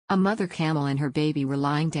A mother camel and her baby were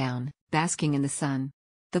lying down, basking in the sun.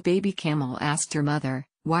 The baby camel asked her mother,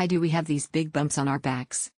 "Why do we have these big bumps on our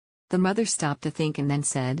backs?" The mother stopped to think and then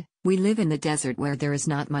said, "We live in the desert where there is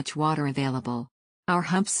not much water available. Our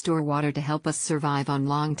humps store water to help us survive on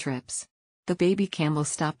long trips." The baby camel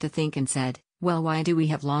stopped to think and said, "Well, why do we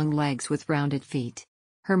have long legs with rounded feet?"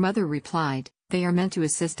 Her mother replied, "They are meant to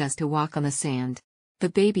assist us to walk on the sand." The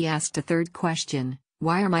baby asked a third question,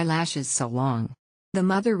 "Why are my lashes so long?" The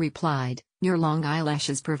mother replied, "Your long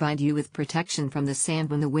eyelashes provide you with protection from the sand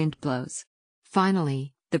when the wind blows."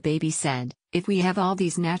 Finally, the baby said, "If we have all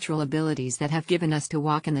these natural abilities that have given us to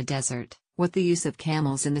walk in the desert, what the use of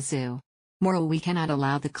camels in the zoo?" Moral: we cannot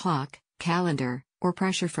allow the clock, calendar, or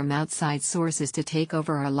pressure from outside sources to take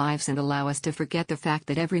over our lives and allow us to forget the fact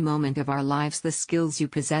that every moment of our lives the skills you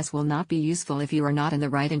possess will not be useful if you are not in the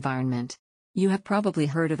right environment. You have probably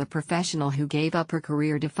heard of the professional who gave up her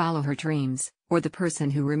career to follow her dreams, or the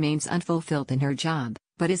person who remains unfulfilled in her job,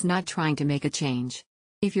 but is not trying to make a change.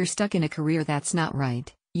 If you're stuck in a career that's not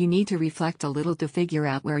right, you need to reflect a little to figure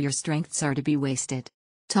out where your strengths are to be wasted.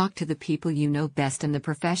 Talk to the people you know best and the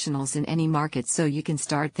professionals in any market so you can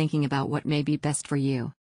start thinking about what may be best for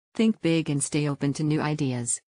you. Think big and stay open to new ideas.